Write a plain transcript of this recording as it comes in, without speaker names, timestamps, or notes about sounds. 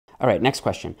All right, next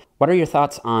question. What are your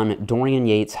thoughts on Dorian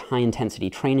Yates'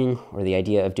 high-intensity training, or the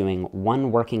idea of doing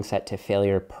one working set to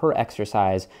failure per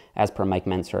exercise, as per Mike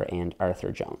Mentzer and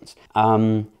Arthur Jones?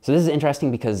 So this is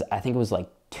interesting because I think it was like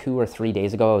 2 or 3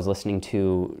 days ago, I was listening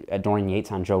to Dorian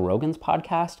Yates on Joe Rogan's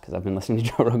podcast, because I've been listening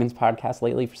to Joe Rogan's podcast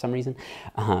lately for some reason.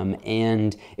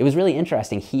 And it was really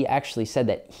interesting. He actually said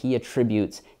that he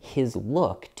attributes his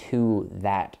look to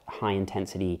that high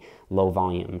intensity, low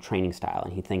volume training style.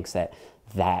 And he thinks that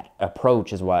that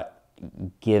approach is what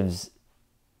gives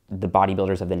the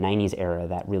bodybuilders of the 90s era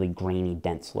that really grainy,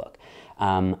 dense look.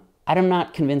 I'm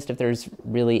not convinced if there's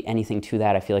really anything to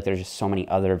that. I feel like there's just so many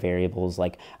other variables.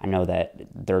 Like, I know that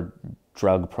their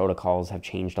drug protocols have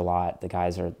changed a lot. The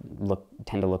guys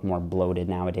tend to look more bloated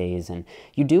nowadays, and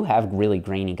you do have really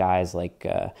grainy guys like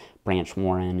Branch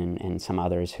Warren and some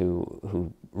others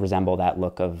who resemble that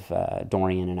look of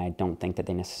Dorian, and I don't think that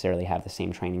they necessarily have the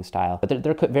same training style. But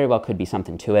there very well could be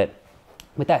something to it.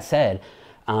 With that said,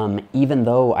 even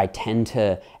though I tend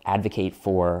to advocate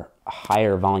for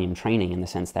higher volume training, in the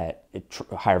sense that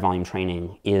higher volume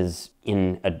training is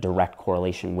in a direct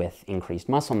correlation with increased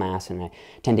muscle mass, and I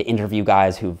tend to interview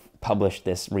guys who've published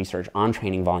this research on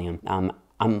training volume,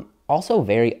 I'm also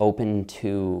very open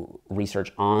to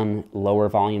research on lower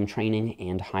volume training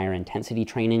and higher intensity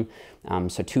training.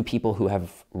 So two people who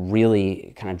have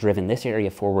really kind of driven this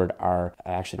area forward are,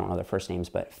 I actually don't know their first names,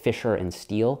 but Fisher and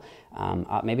Steele.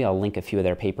 Maybe I'll link a few of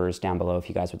their papers down below if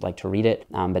you guys would like to read it.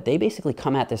 But they basically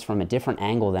come at this from a different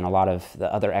angle than a lot of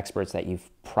the other experts that you've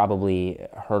probably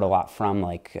heard a lot from,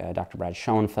 like Dr. Brad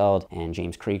Schoenfeld and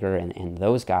James Krieger and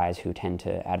those guys who tend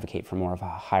to advocate for more of a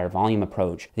higher volume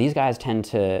approach. These guys tend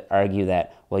to argue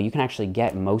that, well, you can actually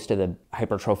get most of the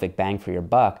hypertrophic bang for your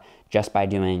buck just by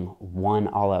doing one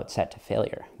all-out set to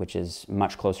failure, which is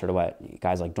much closer to what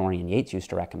guys like Dorian Yates used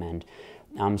to recommend.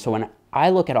 So when I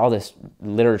look at all this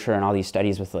literature and all these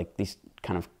studies with like these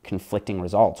kind of conflicting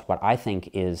results, what I think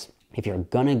is, if you're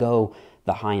gonna go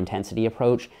the high intensity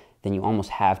approach, then you almost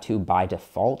have to, by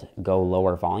default, go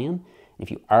lower volume. If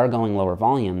you are going lower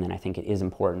volume, then I think it is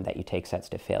important that you take sets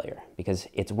to failure, because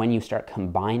it's when you start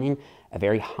combining a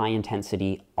very high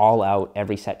intensity, all out,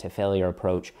 every set to failure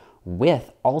approach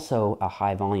with also a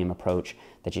high volume approach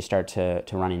that you start to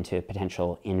run into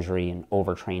potential injury and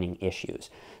overtraining issues.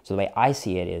 So the way I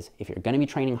see it is, if you're going to be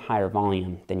training higher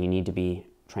volume, then you need to be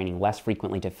training less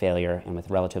frequently to failure and with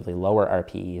relatively lower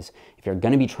RPEs. If you're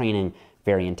going to be training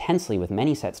very intensely with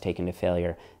many sets taken to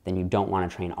failure, then you don't want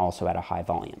to train also at a high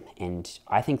volume. And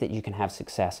I think that you can have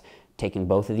success taking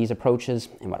both of these approaches,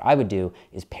 and what I would do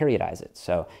is periodize it.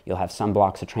 So you'll have some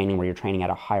blocks of training where you're training at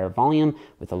a higher volume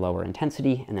with a lower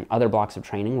intensity, and then other blocks of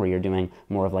training where you're doing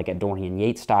more of like a Dorian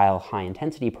Yates style high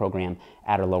intensity program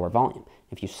at a lower volume.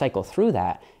 If you cycle through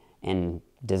that and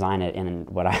design it in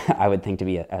what I would think to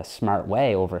be a smart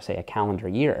way over, say, a calendar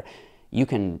year, you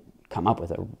can come up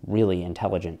with a really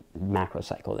intelligent macro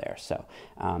cycle there. So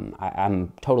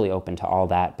I'm totally open to all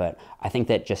that, but I think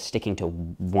that just sticking to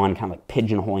one, kind of like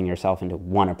pigeonholing yourself into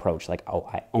one approach, like, oh,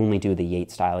 I only do the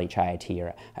Yates style HIIT,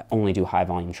 or I only do high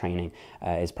volume training,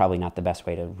 is probably not the best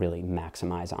way to really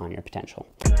maximize on your potential.